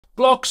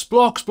Blocks,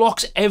 blocks,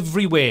 blocks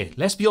everywhere.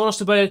 Let's be honest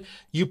about it.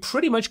 You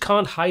pretty much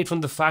can't hide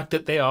from the fact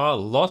that there are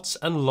lots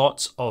and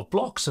lots of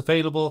blocks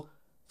available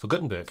for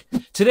Gutenberg.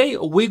 Today,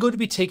 we're going to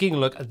be taking a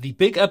look at the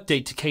big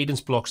update to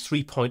Kadence Blocks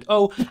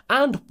 3.0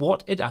 and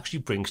what it actually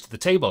brings to the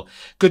table.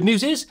 Good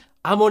news is,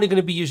 I'm only going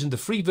to be using the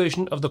free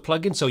version of the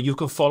plugin so you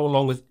can follow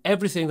along with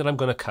everything that I'm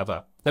going to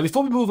cover. Now,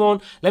 before we move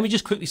on, let me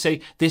just quickly say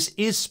this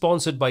is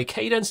sponsored by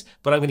Kadence,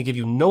 but I'm going to give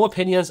you no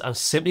opinions. I'm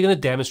simply going to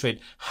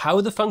demonstrate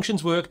how the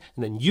functions work,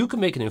 and then you can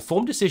make an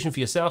informed decision for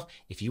yourself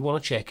if you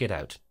want to check it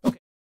out. Okay.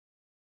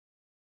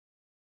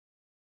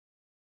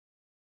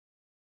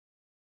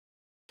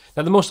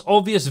 Now, the most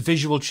obvious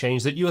visual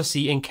change that you'll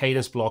see in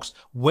Kadence Blocks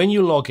when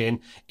you log in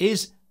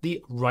is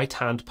the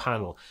right-hand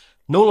panel.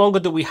 No longer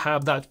do we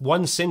have that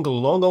one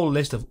single long old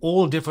list of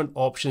all different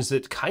options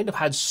that kind of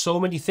had so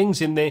many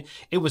things in there,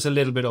 it was a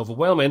little bit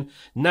overwhelming.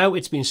 Now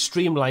it's been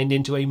streamlined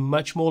into a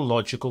much more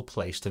logical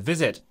place to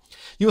visit.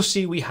 You'll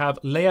see we have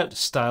Layout,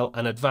 Style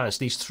and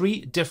Advanced. These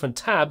three different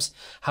tabs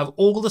have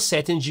all the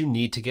settings you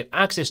need to get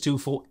access to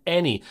for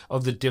any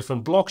of the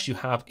different blocks you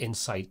have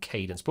inside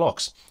Kadence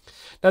Blocks.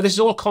 Now, this is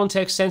all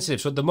context sensitive,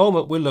 so at the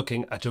moment we're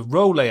looking at a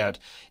row layout.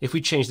 If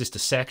we change this to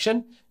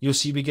section, you'll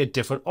see we get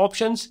different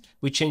options.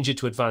 We change it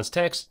to advanced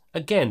text,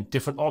 again,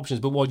 different options.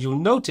 But what you'll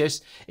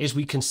notice is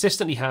we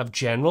consistently have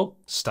general,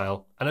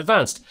 style, and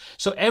advanced.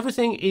 So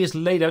everything is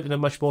laid out in a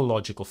much more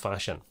logical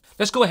fashion.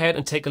 Let's go ahead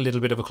and take a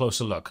little bit of a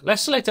closer look.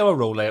 Let's select our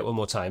row layout one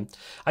more time.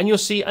 And you'll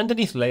see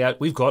underneath layout,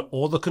 we've got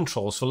all the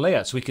controls for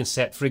layout. So we can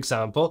set, for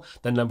example,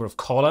 the number of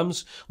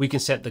columns. We can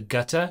set the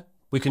gutter.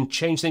 We can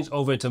change things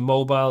over into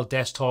mobile,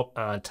 desktop,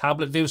 and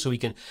tablet view so we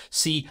can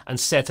see and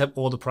set up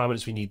all the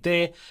parameters we need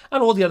there,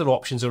 and all the other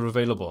options are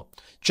available.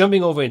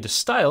 Jumping over into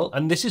style,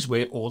 and this is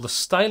where all the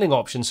styling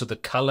options, so the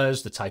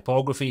colors, the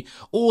typography,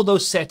 all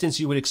those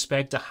settings you would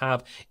expect to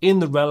have in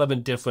the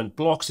relevant different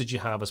blocks that you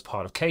have as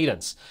part of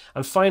Kadence.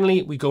 And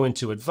finally, we go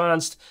into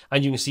advanced,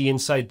 and you can see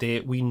inside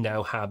there, we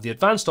now have the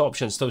advanced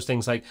options, those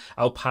things like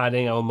our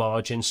padding, our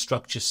margin,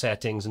 structure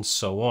settings, and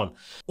so on.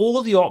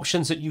 All the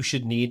options that you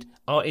should need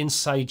are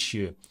inside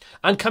here.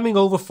 And coming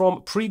over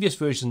from previous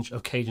versions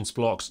of Kadence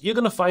Blocks, you're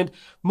going to find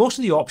most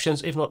of the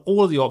options, if not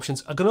all of the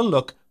options, are going to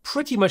look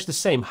pretty much the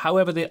same.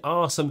 However, there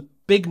are some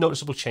big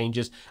noticeable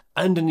changes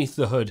underneath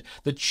the hood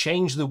that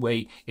change the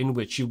way in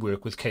which you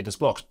work with Kadence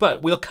Blocks.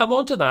 But we'll come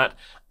on to that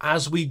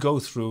as we go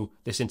through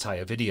this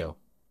entire video.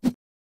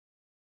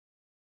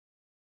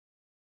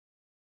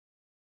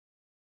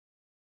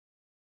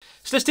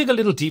 So let's dig a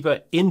little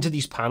deeper into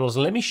these panels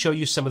and let me show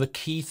you some of the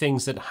key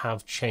things that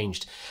have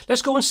changed.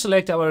 Let's go and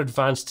select our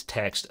advanced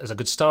text as a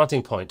good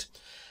starting point.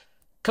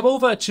 Come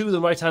over to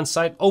the right-hand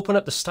side, open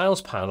up the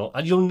Styles panel,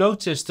 and you'll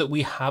notice that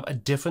we have a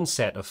different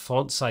set of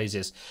font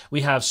sizes.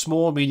 We have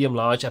small, medium,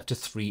 large, up to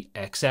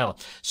 3XL.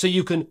 So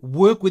you can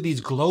work with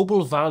these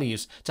global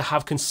values to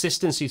have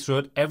consistency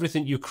throughout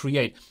everything you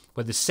create,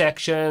 whether it's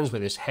sections,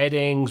 whether it's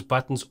headings,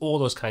 buttons, all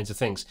those kinds of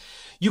things.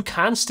 You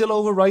can still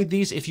override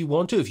these if you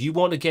want to. If you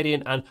want to get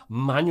in and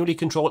manually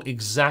control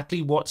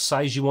exactly what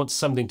size you want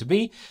something to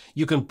be,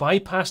 you can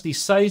bypass these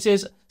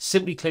sizes,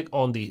 simply click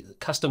on the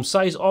custom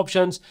size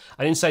options,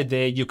 and inside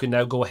there you can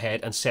now go ahead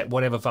and set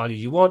whatever value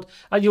you want,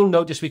 and you'll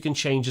notice we can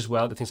change as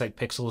well to things like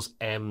pixels,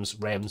 Ms,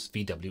 rems,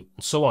 VW,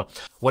 and so on.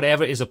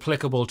 Whatever is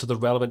applicable to the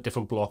relevant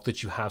different block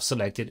that you have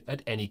selected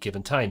at any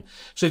given time.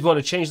 So if you want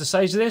to change the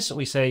size of this, and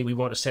we say we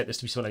want to set this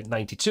to be something like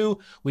 92,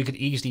 we could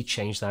easily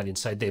change that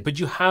inside there. But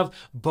you have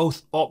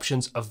both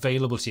options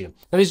available to you.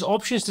 Now, these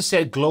options to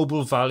set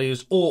global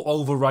values or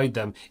override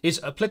them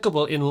is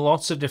applicable in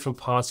lots of different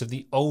parts of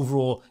the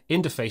overall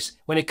interface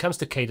when it comes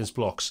to Kadence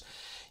Blocks.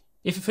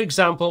 If, for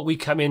example, we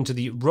come into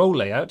the row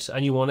layout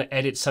and you want to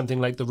edit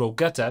something like the row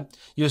gutter,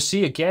 you'll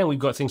see again we've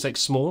got things like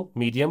small,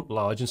 medium,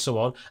 large, and so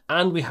on,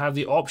 and we have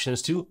the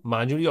options to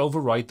manually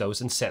override those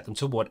and set them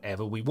to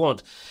whatever we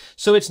want.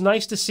 So it's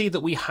nice to see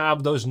that we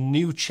have those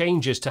new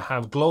changes to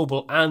have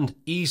global and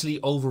easily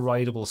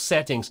overrideable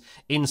settings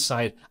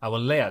inside our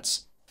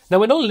layouts. Now,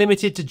 we're not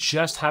limited to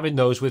just having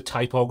those with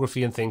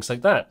typography and things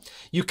like that.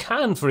 You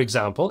can, for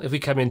example, if we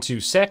come into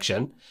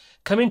section,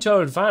 come into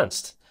our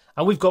advanced,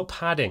 and we've got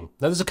padding.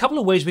 Now, there's a couple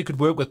of ways we could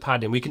work with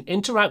padding. We can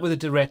interact with it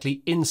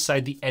directly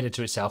inside the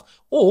editor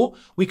itself, or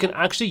we can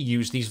actually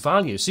use these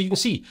values. So you can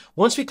see,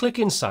 once we click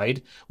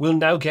inside, we'll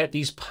now get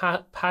these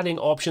padding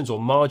options or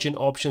margin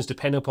options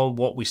depending upon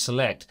what we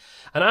select.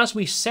 And as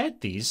we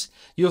set these,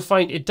 you'll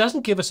find it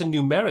doesn't give us a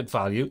numeric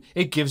value.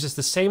 It gives us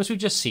the same as we've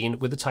just seen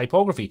with the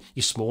typography,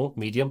 your small,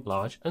 medium,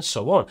 large, and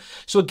so on.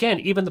 So again,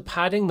 even the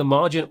padding, the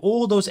margin,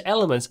 all those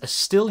elements are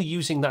still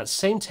using that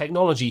same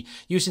technology,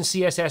 using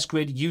CSS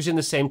Grid, using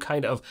the same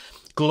kind of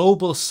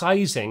global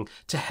sizing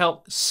to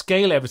help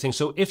scale everything.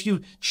 So if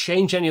you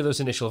change any of those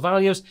initial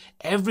values,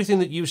 everything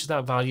that uses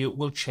that value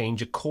will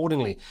change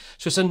accordingly.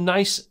 So it's a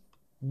nice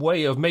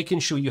way of making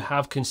sure you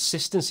have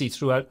consistency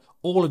throughout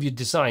all of your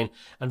design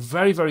and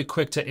very, very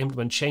quick to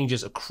implement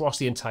changes across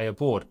the entire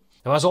board.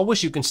 Now, as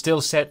always, you can still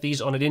set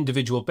these on an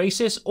individual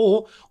basis,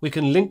 or we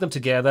can link them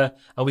together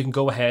and we can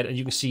go ahead and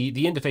you can see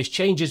the interface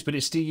changes, but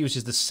it still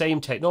uses the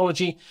same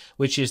technology,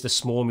 which is the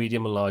small,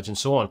 medium, and large, and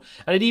so on.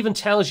 And it even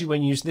tells you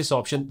when you use this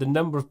option, the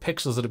number of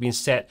pixels that have been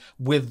set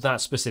with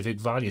that specific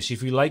value. So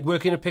if you like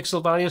working at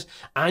pixel values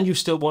and you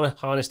still want to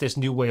harness this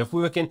new way of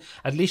working,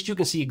 at least you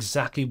can see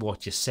exactly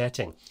what you're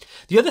setting.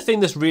 The other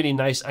thing that's really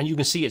nice, and you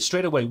can see it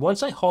straight away,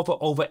 once I hover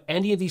over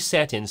any of these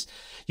settings,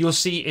 you'll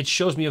see it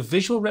shows me a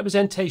visual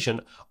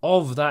representation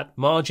of that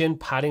margin,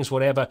 paddings,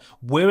 whatever,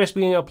 where it's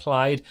being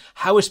applied,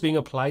 how it's being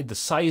applied, the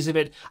size of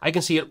it. I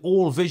can see it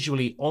all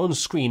visually on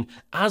screen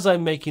as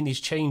I'm making these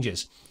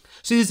changes.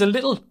 So these are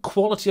little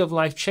quality of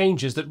life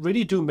changes that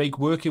really do make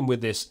working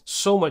with this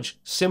so much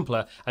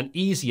simpler and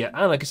easier,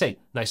 and like I say,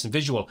 nice and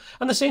visual.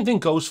 And the same thing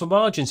goes for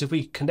margins. If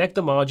we connect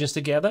the margins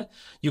together,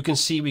 you can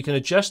see we can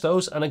adjust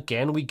those, and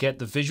again we get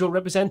the visual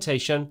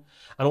representation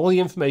and all the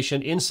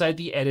information inside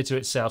the editor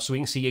itself, so we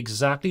can see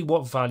exactly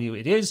what value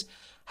it is,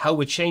 how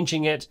we're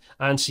changing it,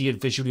 and see it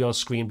visually on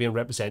screen being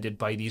represented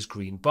by these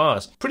green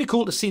bars. Pretty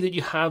cool to see that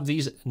you have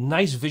these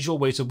nice visual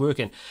ways of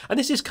working. And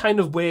this is kind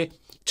of where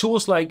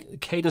tools like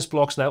Kadence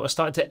Blocks now are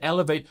starting to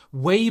elevate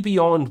way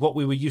beyond what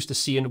we were used to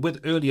seeing with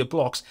earlier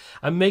blocks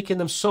and making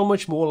them so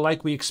much more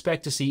like we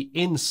expect to see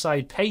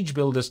inside page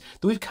builders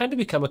that we've kind of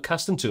become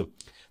accustomed to.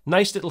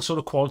 Nice little sort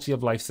of quality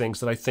of life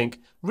things that I think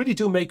really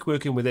do make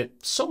working with it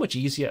so much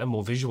easier and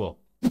more visual.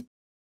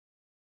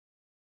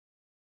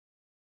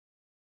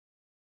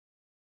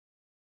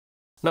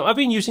 Now, I've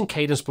been using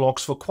Kadence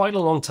Blocks for quite a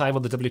long time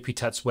on the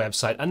WPTuts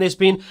website, and there's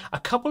been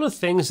a couple of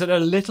things that are a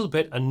little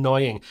bit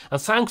annoying.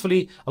 And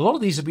thankfully, a lot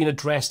of these have been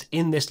addressed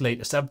in this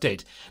latest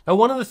update. Now,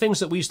 one of the things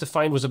that we used to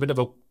find was a bit of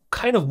a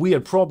kind of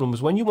weird problem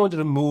was when you wanted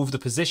to move the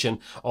position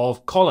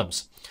of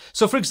columns.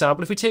 So, for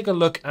example, if we take a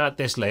look at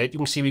this layout, you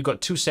can see we've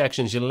got two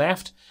sections, your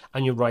left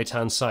and your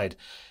right-hand side.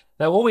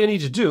 Now, all we need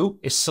to do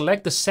is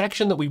select the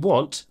section that we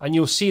want, and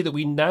you'll see that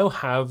we now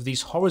have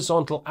these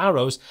horizontal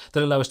arrows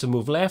that allow us to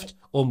move left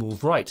or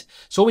move right.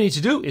 So all we need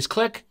to do is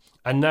click,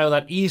 and now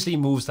that easily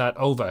moves that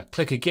over.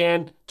 Click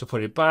again to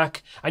put it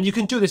back. And you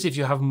can do this if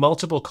you have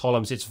multiple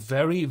columns. It's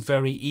very,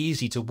 very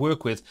easy to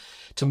work with,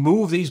 to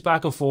move these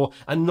back and forth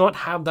and not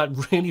have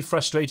that really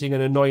frustrating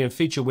and annoying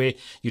feature where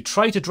you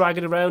try to drag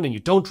it around and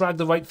you don't drag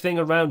the right thing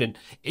around and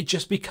it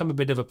just becomes a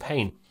bit of a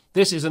pain.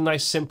 This is a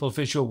nice, simple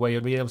visual way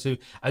of being able to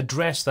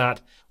address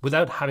that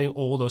without having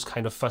all those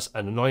kind of fuss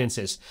and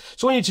annoyances.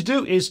 So what you need to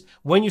do is,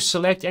 when you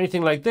select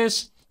anything like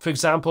this, for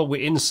example,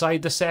 we're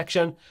inside the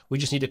section, we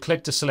just need to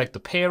click to select the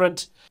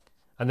parent,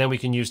 and then we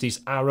can use these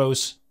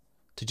arrows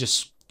to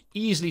just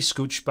easily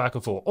scooch back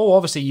and forth. Or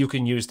obviously you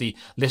can use the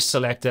list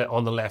selector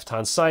on the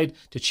left-hand side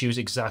to choose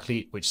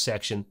exactly which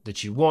section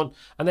that you want,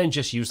 and then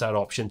just use that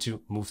option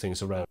to move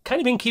things around.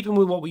 Kind of in keeping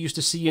with what we used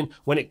to see in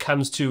when it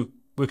comes to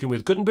working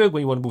with Gutenberg,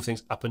 when you want to move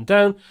things up and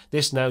down,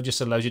 this now just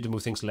allows you to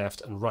move things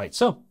left and right.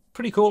 So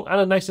pretty cool, and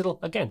a nice little,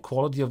 again,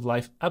 quality of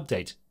life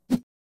update.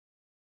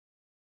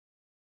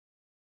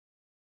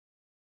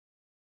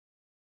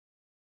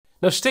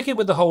 Now, sticking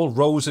with the whole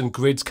rows and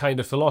grids kind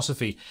of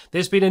philosophy,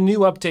 there's been a new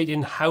update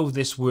in how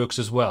this works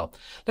as well.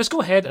 Let's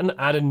go ahead and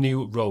add a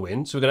new row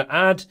in. So we're going to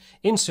add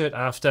insert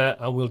after,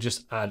 and we'll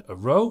just add a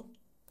row.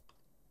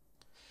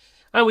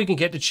 And we can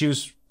get to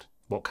choose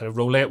what kind of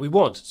row layout we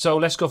want. So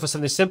let's go for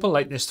something simple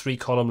like this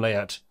 3-column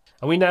layout.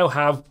 And we now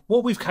have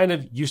what we've kind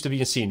of used to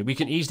being seen. We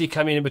can easily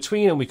come in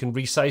between and we can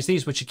resize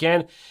these, which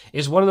again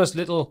is one of those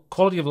little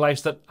quality of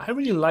lives that I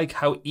really like,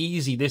 how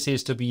easy this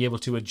is to be able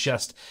to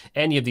adjust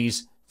any of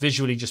these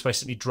visually just by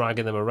simply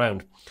dragging them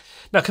around.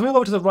 Now, coming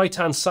over to the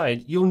right-hand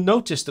side, you'll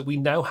notice that we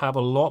now have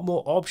a lot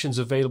more options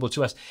available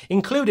to us,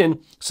 including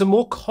some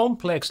more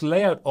complex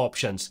layout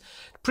options.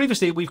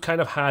 Previously, we've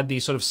kind of had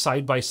these sort of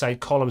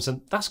side-by-side columns,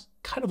 and that's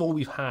kind of all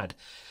we've had.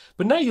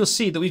 But now you'll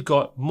see that we've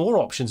got more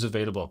options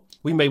available.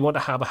 We may want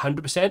to have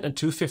 100% and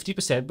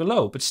 250%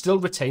 below, but still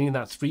retaining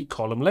that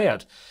 3-column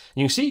layout.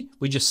 And you can see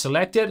we just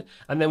selected,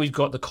 and then we've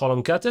got the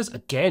column gutters,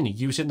 again,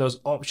 using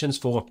those options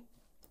for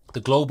the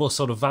global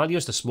sort of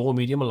values, the small,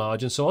 medium, and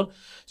large, and so on.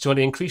 So you want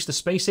to increase the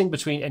spacing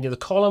between any of the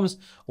columns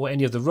or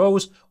any of the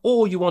rows,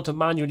 or you want to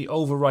manually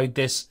override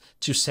this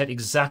to set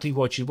exactly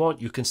what you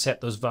want. You can set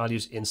those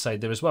values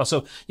inside there as well.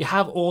 So you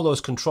have all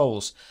those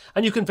controls,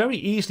 and you can very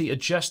easily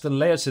adjust the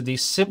layouts of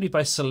these simply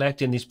by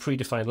selecting these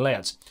predefined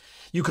layouts.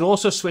 You can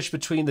also switch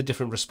between the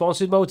different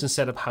responsive modes and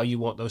set up how you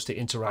want those to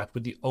interact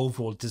with the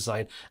overall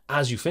design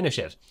as you finish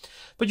it.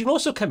 But you can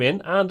also come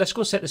in and let's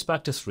go set this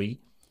back to 3.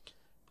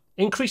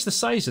 Increase the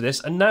size of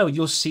this, and now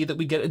you'll see that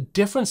we get a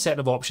different set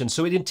of options.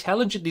 So it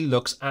intelligently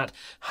looks at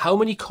how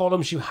many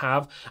columns you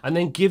have and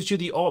then gives you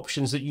the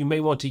options that you may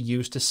want to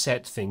use to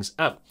set things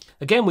up.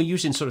 Again, we're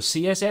using sort of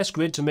CSS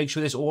Grid to make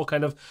sure this all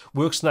kind of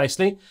works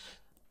nicely.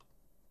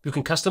 You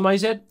can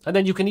customize it, and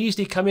then you can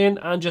easily come in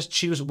and just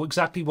choose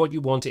exactly what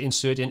you want to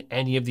insert in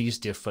any of these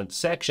different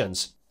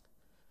sections.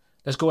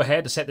 Let's go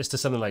ahead and set this to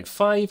something like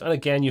 5. And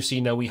again, you see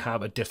now we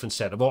have a different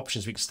set of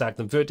options. We can stack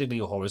them vertically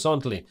or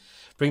horizontally.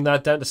 Bring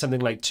that down to something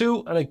like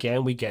 2. And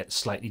again, we get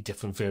slightly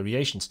different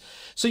variations.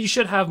 So you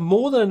should have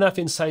more than enough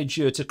inside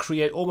here to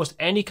create almost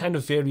any kind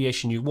of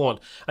variation you want.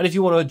 And if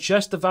you want to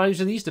adjust the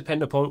values of these,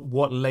 depending upon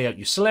what layout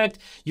you select,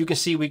 you can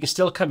see we can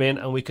still come in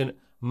and we can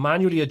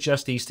manually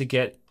adjust these to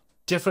get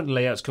different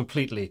layouts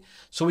completely.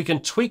 So we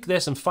can tweak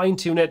this and fine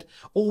tune it,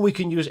 or we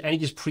can use any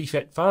of these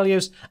prefet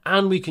values,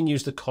 and we can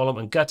use the column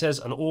and gutters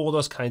and all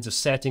those kinds of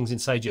settings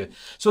inside here.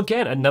 So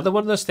again, another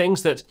one of those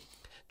things that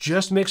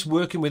just makes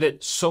working with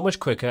it so much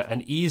quicker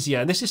and easier.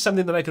 And this is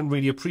something that I can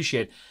really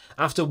appreciate.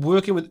 After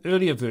working with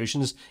earlier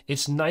versions,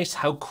 it's nice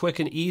how quick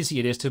and easy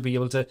it is to be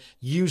able to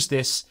use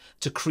this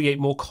to create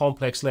more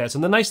complex layouts.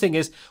 And the nice thing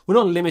is we're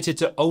not limited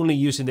to only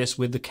using this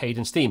with the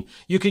Kadence theme.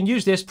 You can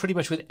use this pretty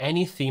much with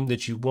any theme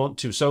that you want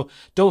to. So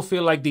don't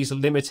feel like these are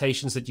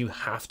limitations that you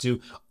have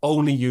to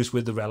only use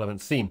with the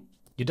relevant theme.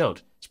 You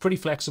don't. It's pretty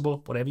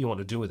flexible, whatever you want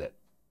to do with it.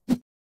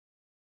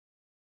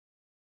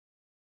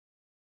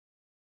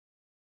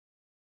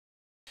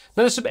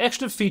 Now there's some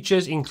extra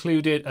features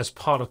included as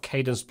part of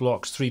Kadence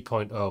Blocks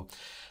 3.0.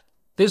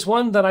 There's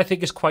one that I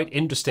think is quite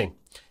interesting.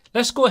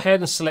 Let's go ahead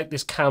and select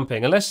this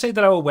camping, and let's say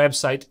that our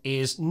website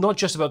is not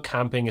just about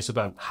camping, it's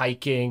about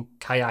hiking,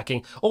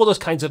 kayaking, all those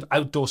kinds of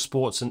outdoor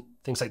sports and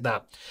things like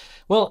that.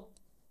 Well,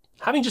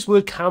 having just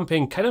word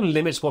camping kind of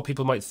limits what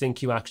people might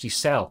think you actually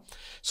sell.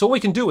 So what we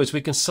can do is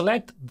we can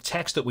select the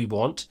text that we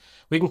want,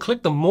 we can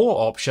click the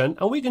More option,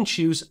 and we can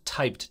choose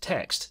Typed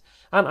Text.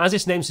 And as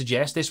its name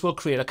suggests, this will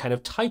create a kind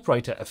of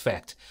typewriter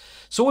effect.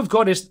 So what we've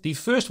got is the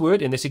first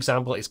word in this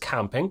example is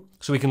camping.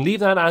 So we can leave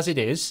that as it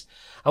is.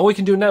 And what we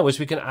can do now is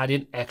we can add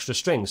in extra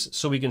strings.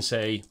 So we can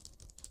say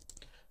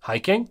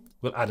hiking,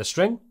 we'll add a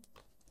string.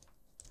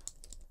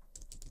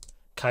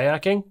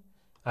 Kayaking,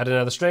 add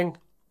another string.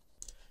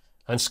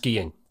 And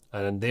skiing.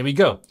 And there we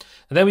go.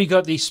 And then we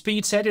got the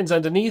speed settings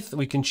underneath.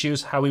 We can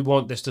choose how we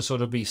want this to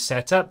sort of be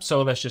set up.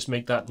 So let's just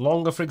make that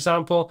longer, for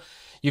example.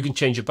 You can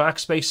change your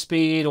backspace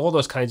speed, all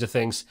those kinds of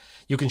things.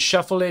 You can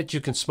shuffle it, you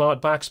can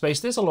smart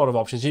backspace. There's a lot of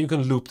options. You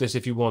can loop this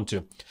if you want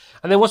to.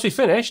 And then once we've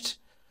finished,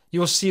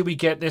 you'll see we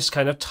get this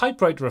kind of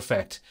typewriter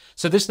effect.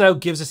 So this now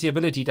gives us the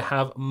ability to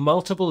have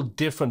multiple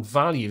different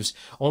values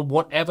on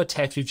whatever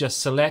text we've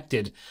just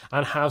selected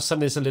and have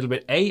something that's a little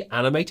bit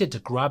animated to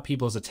grab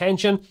people's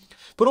attention,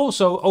 but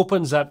also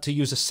opens up to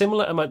use a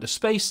similar amount of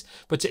space,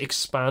 but to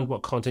expand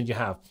what content you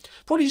have.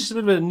 Probably just a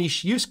little bit of a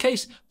niche use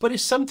case, but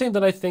it's something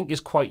that I think is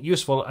quite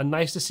useful and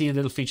nice to see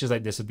little features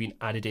like this have been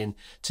added in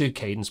to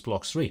Kadence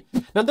Blocks 3.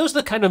 Now, those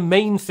are the kind of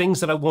main things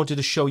that I wanted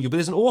to show you, but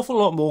there's an awful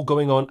lot more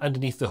going on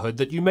underneath the hood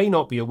that you may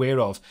not be aware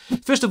of.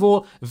 First of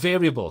all,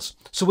 variables.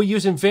 So we're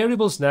using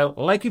variables now,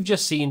 like we've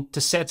just seen,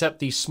 to set up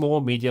these small,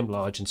 medium,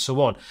 large, and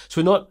so on.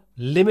 So we're not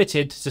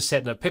limited to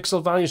setting up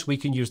pixel values, we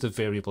can use the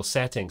variable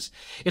settings.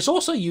 It's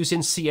also using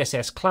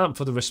CSS Clamp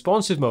for the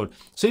responsive mode.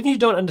 So even if you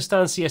don't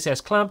understand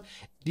CSS Clamp,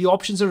 the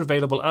options are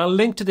available, and I'll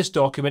link to this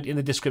document in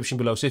the description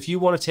below. So if you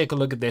want to take a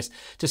look at this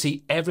to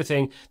see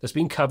everything that's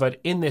been covered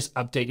in this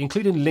update,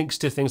 including links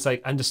to things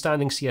like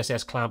understanding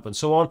CSS Clamp and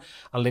so on,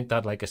 I'll link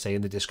that, like I say,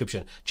 in the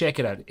description. Check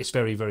it out. It's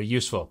very, very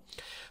useful.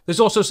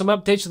 There's also some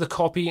updates to the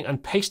copying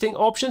and pasting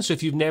option. So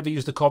if you've never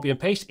used the copy and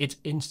paste, it's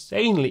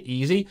insanely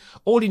easy.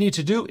 All you need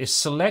to do is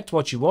select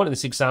what you want. In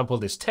this example,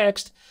 this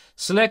text,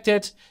 select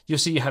it. You'll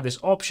see you have this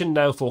option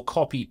now for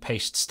copy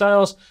paste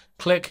styles.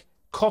 Click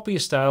copy your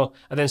style,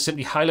 and then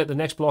simply highlight the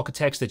next block of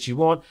text that you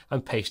want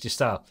and paste your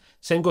style.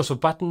 Same goes for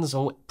buttons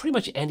or pretty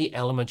much any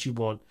element you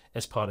want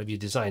as part of your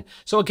design.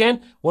 So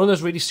again, one of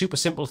those really super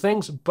simple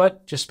things,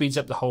 but just speeds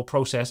up the whole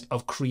process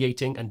of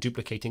creating and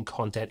duplicating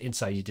content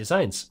inside your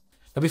designs.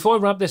 Now, before I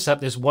wrap this up,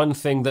 there's one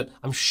thing that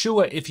I'm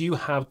sure if you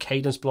have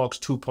Kadence Blocks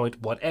 2.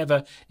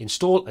 whatever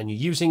installed and you're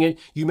using it,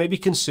 you may be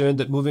concerned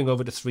that moving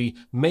over to 3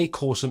 may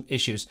cause some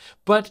issues,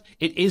 but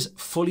it is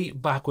fully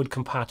backward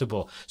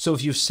compatible. So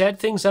if you've set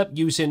things up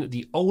using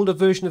the older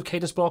version of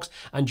Kadence Blocks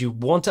and you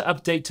want to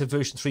update to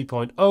version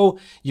 3.0,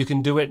 you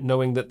can do it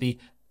knowing that the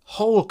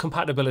whole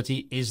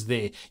compatibility is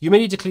there. You may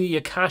need to clear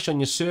your cache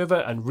on your server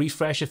and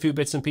refresh a few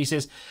bits and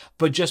pieces,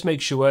 but just make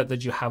sure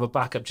that you have a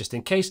backup just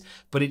in case.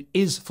 But it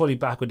is fully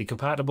backwardly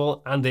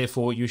compatible, and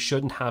therefore you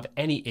shouldn't have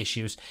any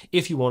issues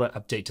if you want to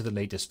update to the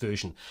latest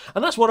version.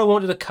 And that's what I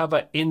wanted to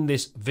cover in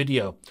this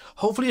video.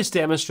 Hopefully it's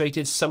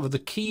demonstrated some of the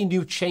key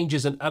new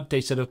changes and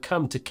updates that have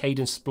come to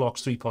Kadence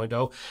Blocks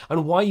 3.0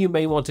 and why you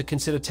may want to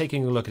consider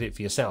taking a look at it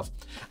for yourself.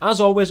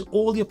 As always,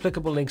 all the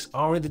applicable links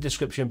are in the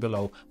description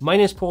below. My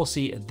name is Paul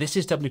C. This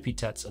is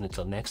WPTuts, and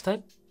until next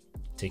time,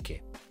 take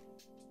care.